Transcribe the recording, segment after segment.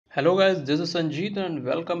Hello guys, this is Sanjeet and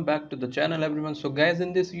welcome back to the channel everyone. So guys,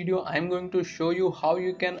 in this video I'm going to show you how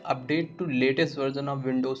you can update to latest version of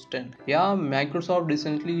Windows 10. Yeah, Microsoft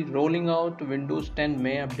recently rolling out Windows 10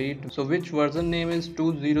 May update. So which version name is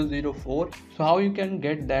 2004. So how you can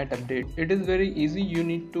get that update? It is very easy. You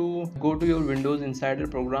need to go to your Windows Insider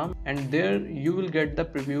program and there you will get the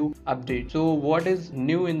preview update. So what is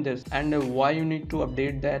new in this and why you need to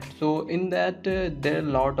update that? So in that there are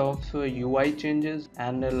a lot of UI changes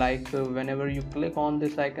and whenever you click on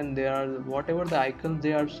this icon, there are whatever the icons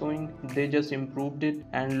they are showing, they just improved it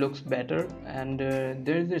and looks better. And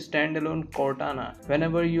there is a standalone Cortana.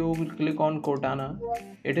 Whenever you click on Cortana,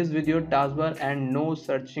 it is with your taskbar and no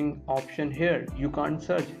searching option here. You can't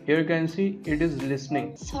search. Here you can see it is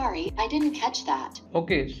listening. Sorry, I didn't catch that.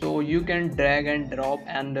 Okay, so you can drag and drop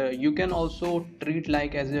and you can also treat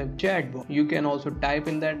like as a chatbot. You can also type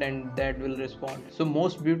in that and that will respond. So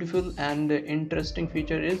most beautiful and interesting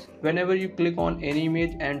feature is whenever you click on any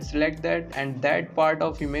image and select that, and that part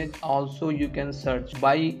of image also you can search.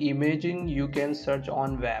 By imaging you can search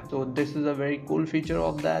on web. So this is a very cool feature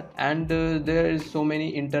of that. And there is so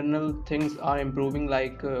many internal things are improving,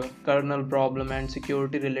 like kernel problem and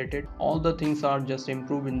security related. All the things are just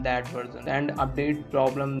improved in that version. And update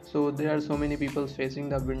problem, so there are so many people facing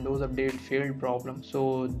the Windows update failed problem,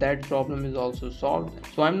 so that problem is also solved.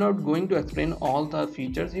 So I'm not going to explain all the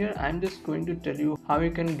features here, I'm just going to tell you how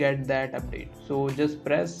you can get that update. So just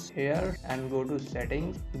press here and go to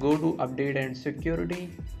settings, go to update and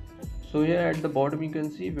security. So here at the bottom you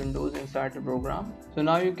can see Windows Insider program. So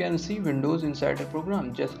now you can see Windows Insider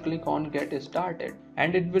program. Just click on get started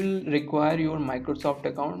and it will require your Microsoft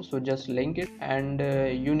account. So just link it and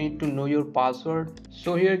you need to know your password.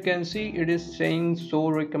 So here you can see it is saying so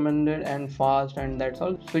recommended and fast, and that's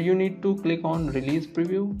all. So you need to click on release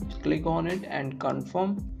preview, just click on it and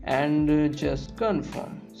confirm, and just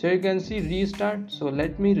confirm. So you can see restart. So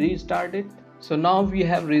let me restart it. So now we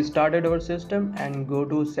have restarted our system and go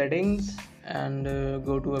to settings and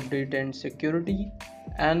go to update and security.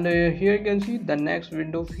 And here you can see the next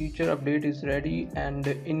window feature update is ready and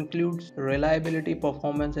includes reliability,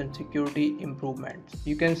 performance and security improvements.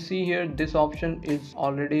 You can see here this option is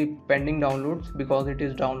already pending downloads because it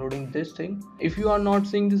is downloading this thing. If you are not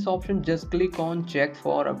seeing this option, just click on check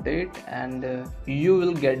for update and you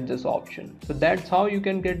will get this option. So that's how you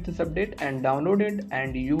can get this update and download it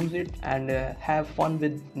and use it and have fun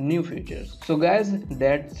with new features. So guys,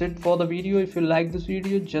 that's it for the video. If you like this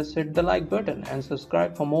video, just hit the like button and subscribe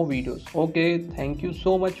for more videos. Okay, thank you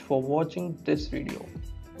so much for watching this video.